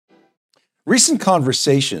Recent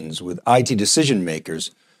conversations with IT decision makers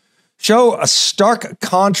show a stark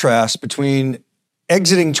contrast between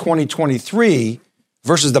exiting 2023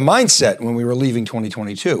 versus the mindset when we were leaving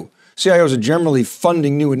 2022. CIOs are generally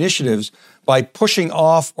funding new initiatives by pushing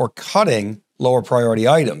off or cutting lower priority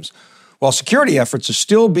items. While security efforts are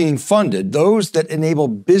still being funded, those that enable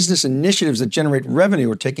business initiatives that generate revenue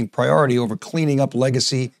are taking priority over cleaning up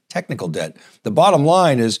legacy technical debt. The bottom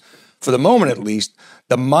line is, for the moment at least,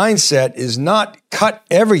 the mindset is not cut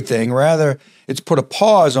everything. Rather, it's put a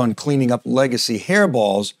pause on cleaning up legacy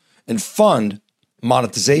hairballs and fund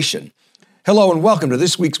monetization. Hello and welcome to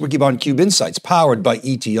this week's Wikibon Cube Insights, powered by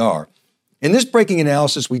ETR. In this breaking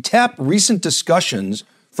analysis, we tap recent discussions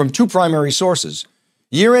from two primary sources: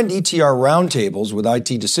 year-end ETR roundtables with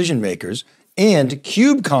IT decision makers and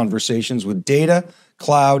CUBE conversations with data,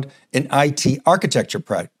 cloud, and IT architecture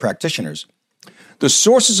practitioners. The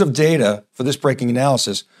sources of data for this breaking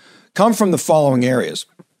analysis come from the following areas.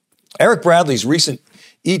 Eric Bradley's recent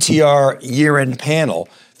ETR year-end panel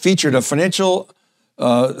featured a financial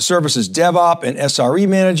services DevOps and SRE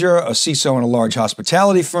manager, a CISO in a large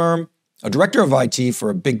hospitality firm, a director of IT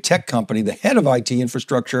for a big tech company, the head of IT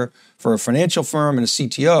infrastructure for a financial firm, and a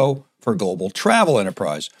CTO for a global travel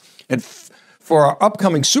enterprise. And for our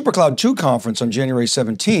upcoming SuperCloud 2 conference on January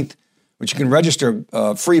 17th, which you can register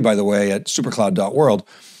free, by the way, at supercloud.world,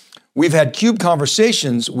 we've had CUBE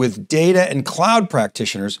conversations with data and cloud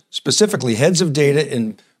practitioners, specifically heads of data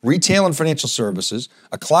in retail and financial services,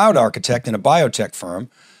 a cloud architect in a biotech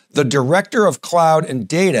firm, the director of cloud and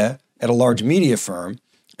data at a large media firm,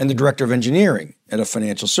 and the director of engineering at a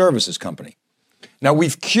financial services company. Now,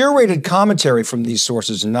 we've curated commentary from these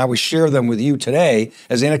sources, and now we share them with you today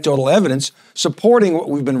as anecdotal evidence supporting what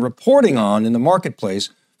we've been reporting on in the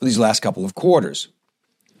marketplace for these last couple of quarters.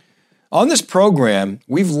 On this program,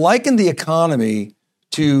 we've likened the economy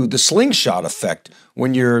to the slingshot effect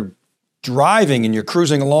when you're driving and you're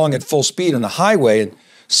cruising along at full speed on the highway and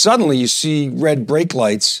suddenly you see red brake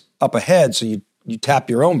lights up ahead, so you tap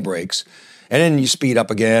your own brakes, and then you speed up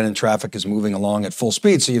again and traffic is moving along at full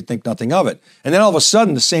speed, so you think nothing of it. And then all of a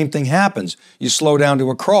sudden, the same thing happens. You slow down to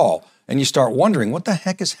a crawl and you start wondering, what the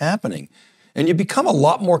heck is happening? And you become a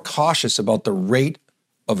lot more cautious about the rate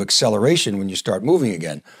of acceleration when you start moving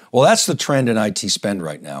again. Well, that's the trend in IT spend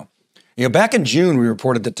right now. Back in June, we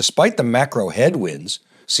reported that despite the macro headwinds,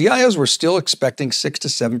 CIOs were still expecting 6 to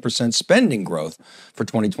 7% spending growth for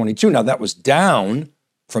 2022. Now, that was down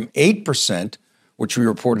from 8%, which we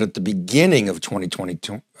reported at the beginning of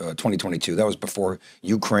 2022. That was before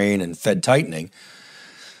Ukraine and Fed tightening.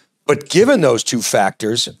 But given those two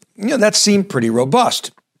factors, that seemed pretty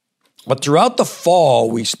robust. But throughout the fall,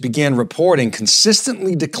 we began reporting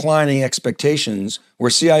consistently declining expectations where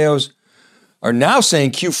CIOs are now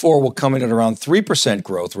saying Q4 will come in at around 3%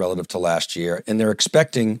 growth relative to last year, and they're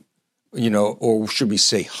expecting, or should we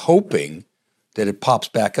say hoping, that it pops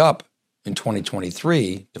back up in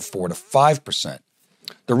 2023 to 4 to 5%.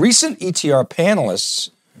 The recent ETR panelists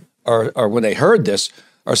are when they heard this,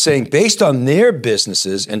 are saying based on their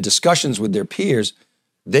businesses and discussions with their peers,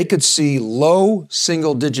 they could see low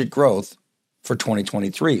single-digit growth for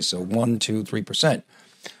 2023, so 1, 2, 3%.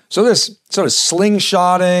 So this sort of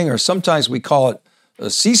slingshotting, or sometimes we call it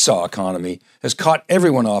a seesaw economy, has caught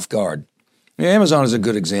everyone off guard. Amazon is a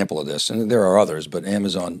good example of this, and there are others, but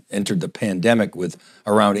Amazon entered the pandemic with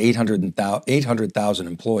around 800,000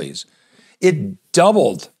 employees. It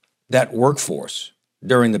doubled that workforce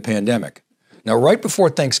during the pandemic. Now, right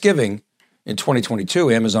before Thanksgiving, in 2022,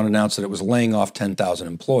 Amazon announced that it was laying off 10,000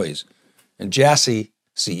 employees. And Jassy,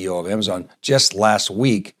 CEO of Amazon, just last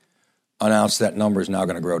week announced that number is now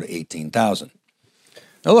going to grow to 18,000.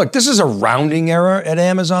 Now, look, this is a rounding error at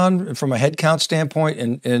Amazon from a headcount standpoint,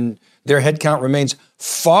 and their headcount remains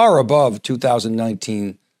far above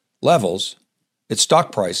 2019 levels. Its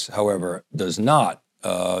stock price, however, does not,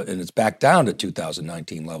 and it's back down to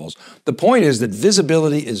 2019 levels. The point is that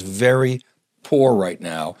visibility is very poor right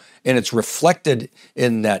now, and it's reflected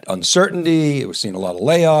in that uncertainty. We're seeing a lot of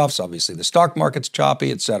layoffs. Obviously, the stock market's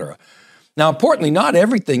choppy, et cetera. Now, importantly, not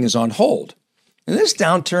everything is on hold. And this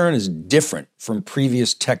downturn is different from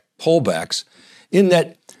previous tech pullbacks in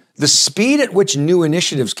that the speed at which new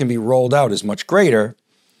initiatives can be rolled out is much greater,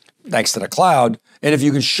 thanks to the cloud. And if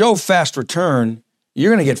you can show fast return,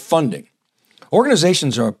 you're going to get funding.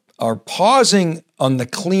 Organizations are pausing on the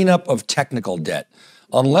cleanup of technical debt.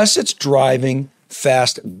 Unless it's driving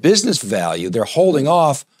fast business value, they're holding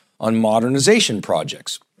off on modernization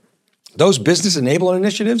projects. Those business enablement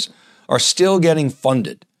initiatives are still getting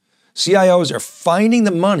funded. CIOs are finding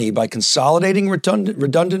the money by consolidating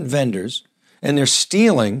redundant vendors, and they're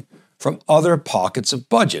stealing from other pockets of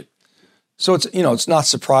budget. So it's not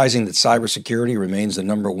surprising that cybersecurity remains the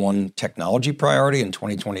number one technology priority in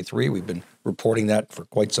 2023. We've been reporting that for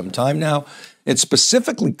quite some time now. It's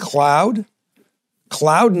specifically cloud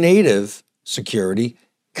native security,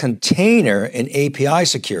 container, and API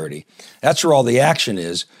security. That's where all the action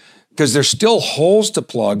is, because there's still holes to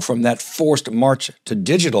plug from that forced march to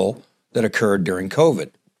digital that occurred during COVID.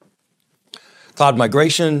 Cloud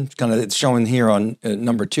migration, kind of it's shown here on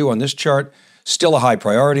number 2 on this chart, still a high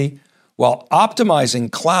priority. While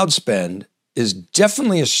optimizing cloud spend is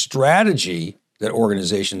definitely a strategy that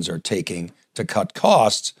organizations are taking to cut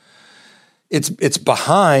costs, it's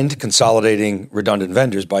behind consolidating redundant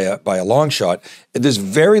vendors by a long shot. There's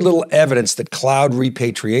very little evidence that cloud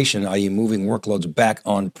repatriation, i.e. moving workloads back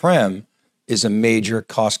on-prem, is a major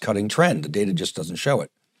cost-cutting trend. The data just doesn't show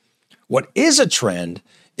it. What is a trend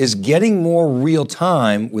is getting more real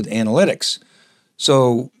time with analytics.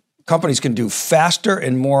 So companies can do faster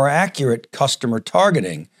and more accurate customer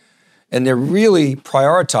targeting, and they're really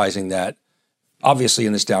prioritizing that, obviously,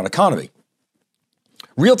 in this down economy.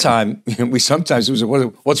 Real time, we sometimes use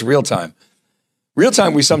what's real time? Real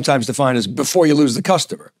time we sometimes define as before you lose the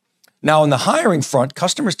customer. Now, on the hiring front,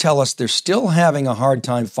 customers tell us they're still having a hard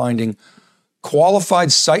time finding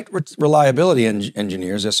qualified site reliability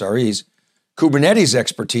engineers, SREs, Kubernetes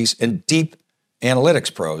expertise, and deep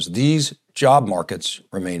analytics pros. These job markets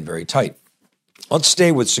remain very tight. Let's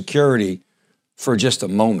stay with security for just a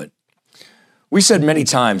moment. We said many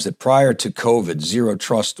times that prior to COVID, zero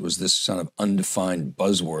trust was this kind of undefined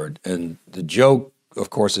buzzword. And the joke, of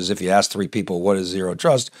course, is if you ask 3 people, what is zero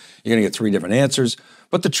trust, you're going to get 3 different answers.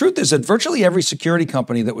 But the truth is that virtually every security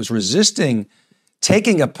company that was resisting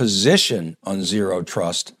taking a position on zero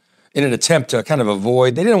trust in an attempt to kind of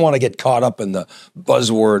avoid, they didn't want to get caught up in the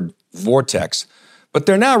buzzword vortex, but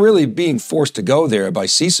they're now really being forced to go there by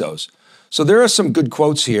CISOs. So there are some good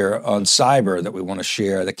quotes here on cyber that we want to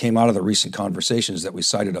share that came out of the recent conversations that we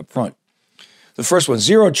cited up front. The first one,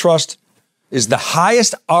 zero trust is the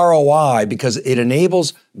highest ROI because it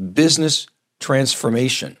enables business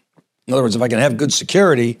transformation. In other words, if I can have good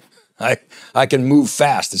security, I can move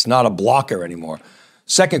fast. It's not a blocker anymore.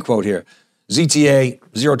 Second quote here, ZTA,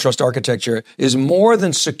 zero trust architecture, is more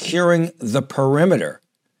than securing the perimeter.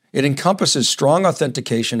 It encompasses strong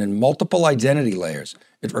authentication and multiple identity layers.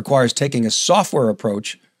 It requires taking a software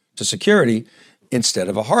approach to security instead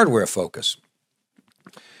of a hardware focus.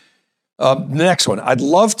 The next one, I'd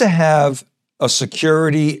love to have a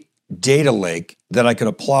security data lake that I could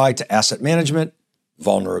apply to asset management,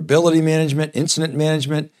 vulnerability management,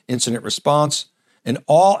 incident response, and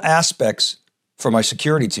all aspects for my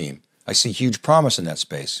security team. I see huge promise in that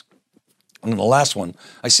space. And then the last one,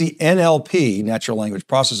 I see NLP, natural language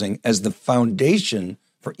processing, as the foundation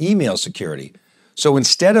for email security. So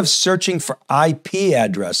instead of searching for IP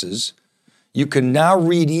addresses, you can now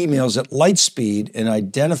read emails at light speed and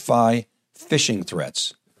identify phishing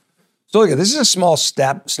threats. So look, this is a small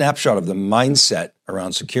snapshot of the mindset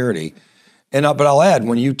around security. But I'll add,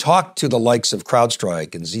 when you talk to the likes of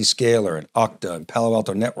CrowdStrike and Zscaler and Okta and Palo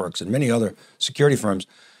Alto Networks and many other security firms,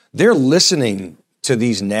 they're listening to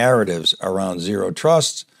these narratives around zero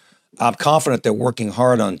trust. I'm confident they're working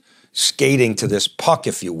hard on skating to this puck,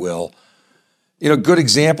 if you will. A good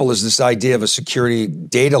example is this idea of a security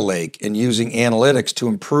data lake and using analytics to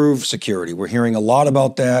improve security. We're hearing a lot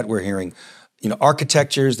about that. We're hearing,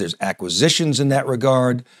 architectures. There's acquisitions in that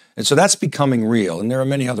regard. And so that's becoming real. And there are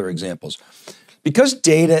many other examples. Because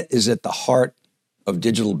data is at the heart of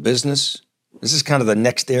digital business, this is kind of the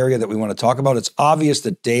next area that we want to talk about. It's obvious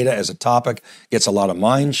that data as a topic gets a lot of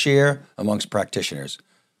mind share amongst practitioners.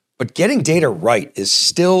 But getting data right is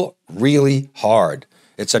still really hard.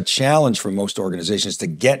 It's a challenge for most organizations to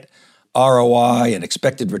get ROI and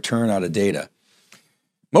expected return out of data.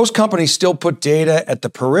 Most companies still put data at the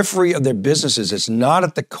periphery of their businesses. It's not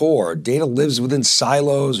at the core. Data lives within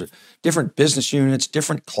silos or different business units,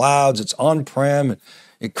 different clouds. It's on-prem.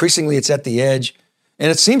 Increasingly, it's at the edge. And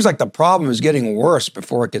it seems like the problem is getting worse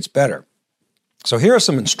before it gets better. So here are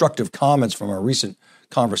some instructive comments from our recent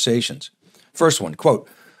conversations. First one, quote,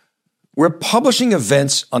 we're publishing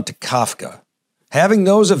events onto Kafka. Having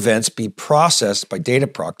those events be processed by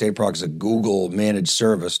Dataproc. Dataproc is a Google managed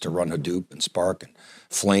service to run Hadoop and Spark and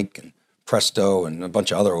Flink and Presto and a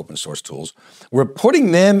bunch of other open source tools. We're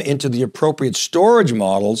putting them into the appropriate storage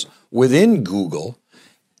models within Google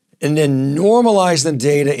and then normalize the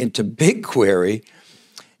data into BigQuery.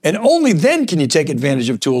 And only then can you take advantage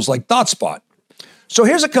of tools like ThoughtSpot. So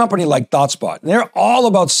here's a company like ThoughtSpot. They're all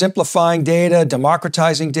about simplifying data,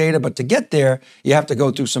 democratizing data, but to get there, you have to go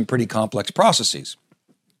through some pretty complex processes.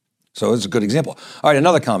 So it's a good example. All right,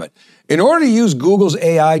 another comment. In order to use Google's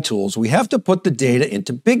AI tools, we have to put the data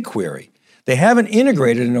into BigQuery. They haven't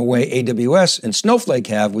integrated in a way AWS and Snowflake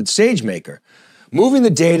have with SageMaker. Moving the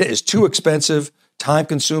data is too expensive,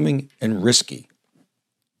 time-consuming, and risky.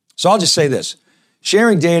 So I'll just say this.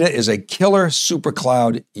 Sharing data is a killer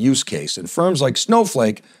supercloud use case, and firms like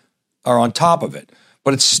Snowflake are on top of it.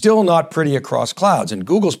 But it's still not pretty across clouds. And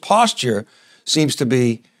Google's posture seems to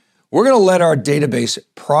be, we're going to let our database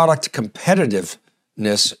product competitiveness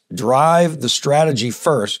drive the strategy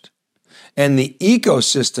first, and the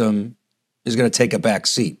ecosystem is going to take a back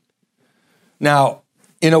seat. Now,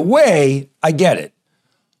 in a way, I get it.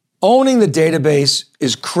 Owning the database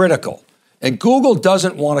is critical, and Google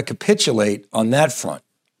doesn't want to capitulate on that front.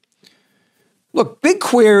 Look,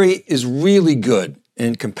 BigQuery is really good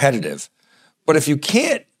and competitive, but if you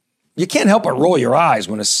can't help but roll your eyes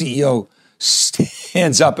when a CEO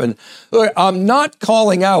stands up and, look, I'm not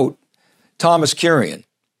calling out Thomas Kurian.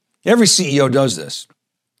 Every CEO does this.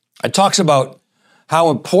 It talks about how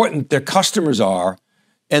important their customers are,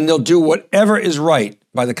 and they'll do whatever is right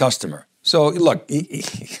by the customer. So look,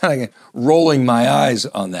 kind of rolling my eyes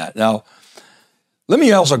on that. Now, let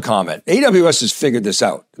me also comment. AWS has figured this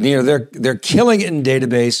out. You know, they're killing it in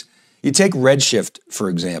database. You take Redshift, for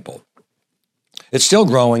example. It's still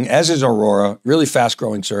growing, as is Aurora, really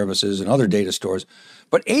fast-growing services and other data stores.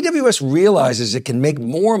 But AWS realizes it can make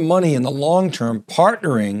more money in the long term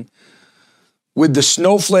partnering with the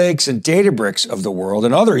Snowflakes and Databricks of the world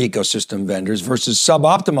and other ecosystem vendors versus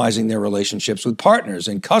sub-optimizing their relationships with partners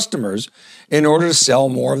and customers in order to sell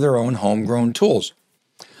more of their own homegrown tools.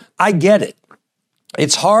 I get it.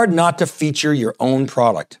 It's hard not to feature your own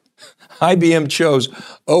product. IBM chose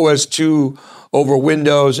OS/2 over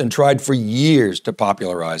Windows and tried for years to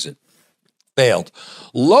popularize it. Failed.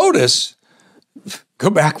 Lotus,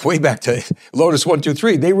 way back to Lotus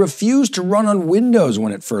 1-2-3, they refused to run on Windows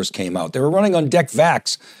when it first came out. They were running on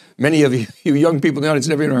DEC-VAX. Many of you young people in the audience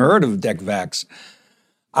never even heard of DEC-VAX.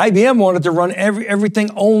 IBM wanted to run everything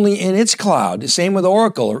only in its cloud. Same with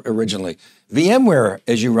Oracle originally. VMware,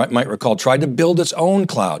 as you might recall, tried to build its own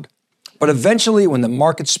cloud. But eventually, when the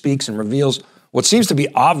market speaks and reveals what seems to be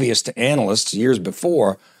obvious to analysts years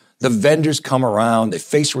before, the vendors come around, they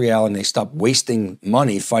face reality, and they stop wasting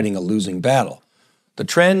money fighting a losing battle. The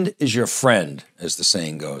trend is your friend, as the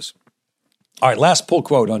saying goes. All right, last pull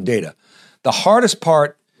quote on data. The hardest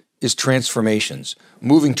part is transformations,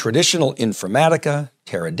 moving traditional Informatica,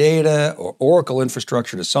 Teradata, or Oracle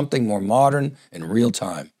infrastructure to something more modern and real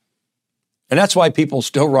time. And that's why people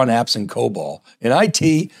still run apps in COBOL. In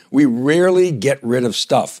IT, we rarely get rid of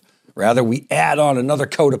stuff. Rather, we add on another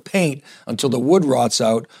coat of paint until the wood rots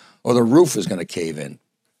out or the roof is going to cave in.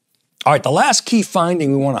 All right, the last key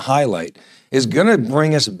finding we want to highlight is going to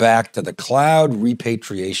bring us back to the cloud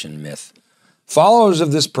repatriation myth. Followers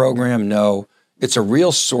of this program know it's a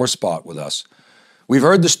real sore spot with us. We've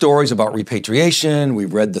heard the stories about repatriation.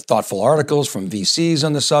 We've read the thoughtful articles from VCs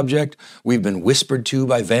on the subject. We've been whispered to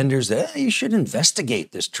by vendors that you should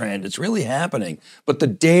investigate this trend. It's really happening. But the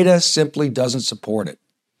data simply doesn't support it.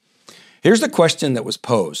 Here's the question that was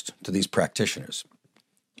posed to these practitioners.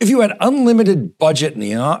 If you had unlimited budget and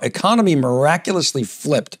the economy miraculously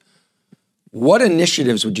flipped, what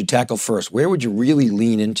initiatives would you tackle first? Where would you really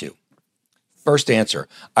lean into? First answer,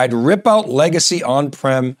 I'd rip out legacy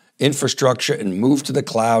on-prem infrastructure and move to the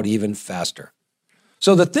cloud even faster.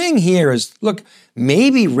 So the thing here is, look,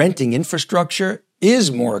 maybe renting infrastructure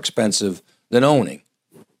is more expensive than owning.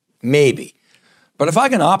 Maybe. But if I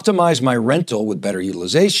can optimize my rental with better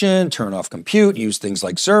utilization, turn off compute, use things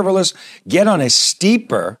like serverless, get on a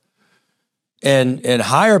steeper and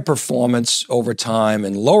higher performance over time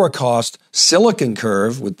and lower cost silicon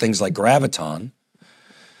curve with things like Graviton,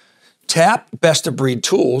 tap best-of-breed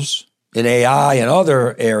tools in AI and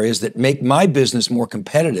other areas that make my business more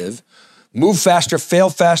competitive, move faster,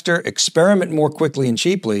 fail faster, experiment more quickly and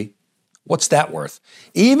cheaply, what's that worth?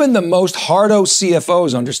 Even the most hardo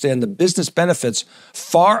CFOs understand the business benefits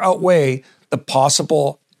far outweigh the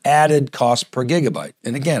possible added cost per gigabyte.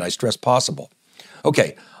 And again, I stress possible.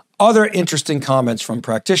 Okay, other interesting comments from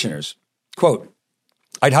practitioners. Quote,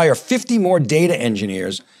 I'd hire 50 more data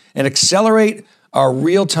engineers and accelerate our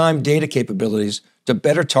real-time data capabilities to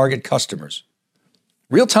better target customers.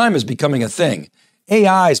 Real-time is becoming a thing.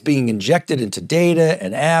 AI is being injected into data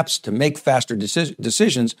and apps to make faster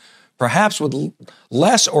decisions, perhaps with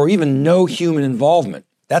less or even no human involvement.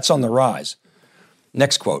 That's on the rise.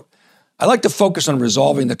 Next quote. I like to focus on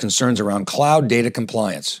resolving the concerns around cloud data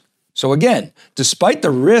compliance. So again, despite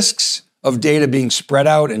the risks of data being spread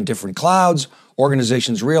out in different clouds,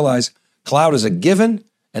 organizations realize cloud is a given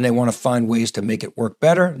and they want to find ways to make it work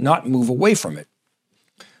better, not move away from it.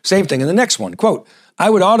 Same thing in the next one. Quote, I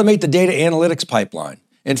would automate the data analytics pipeline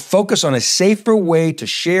and focus on a safer way to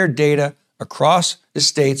share data across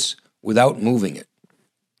estates without moving it.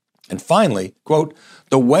 And finally, quote,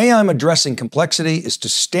 the way I'm addressing complexity is to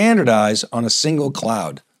standardize on a single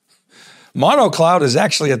cloud. Mono-cloud is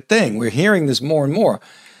actually a thing. We're hearing this more and more.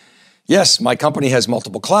 Yes, my company has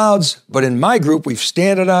multiple clouds, but in my group, we've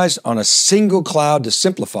standardized on a single cloud to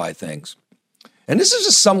simplify things. And this is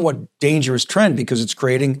a somewhat dangerous trend because it's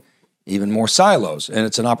creating even more silos, and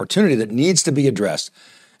it's an opportunity that needs to be addressed.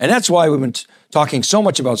 And that's why we've been talking so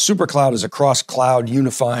much about SuperCloud as a cross-cloud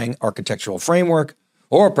unifying architectural framework,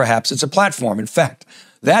 or perhaps it's a platform. In fact,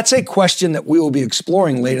 that's a question that we will be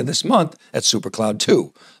exploring later this month at SuperCloud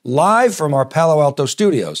 2, live from our Palo Alto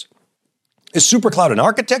studios. Is SuperCloud an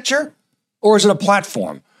architecture, or is it a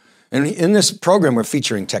platform? And in this program, we're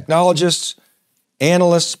featuring technologists,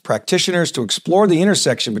 analysts, practitioners to explore the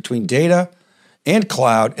intersection between data and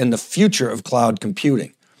cloud and the future of cloud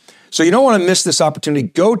computing. So you don't want to miss this opportunity.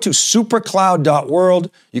 Go to supercloud.world.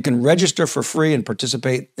 You can register for free and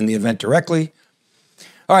participate in the event directly.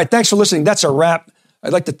 All right, thanks for listening. That's a wrap.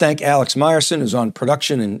 I'd like to thank Alex Meyerson, who's on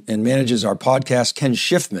production and manages our podcast, Ken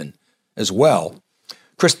Schiffman as well.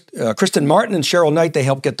 Kristen Martin and Cheryl Knight, they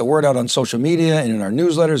help get the word out on social media and in our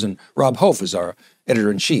newsletters. And Rob Hof is our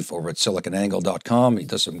editor-in-chief over at siliconangle.com. He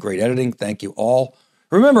does some great editing. Thank you all.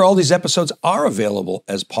 Remember, all these episodes are available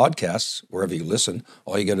as podcasts wherever you listen.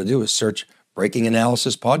 All you got to do is search Breaking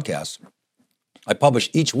Analysis Podcasts. I publish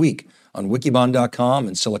each week on wikibon.com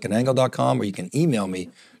and siliconangle.com, or you can email me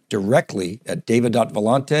directly at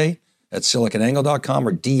david.vellante@siliconangle.com,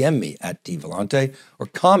 or DM me at dvellante, or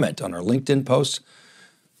comment on our LinkedIn posts.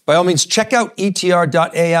 By all means, check out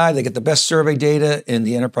ETR.ai. They get the best survey data in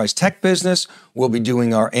the enterprise tech business. We'll be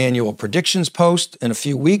doing our annual predictions post in a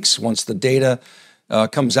few weeks once the data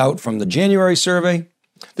comes out from the January survey.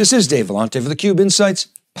 This is Dave Vellante for theCUBE Insights,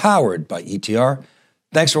 powered by ETR.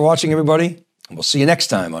 Thanks for watching, everybody, and we'll see you next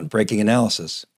time on Breaking Analysis.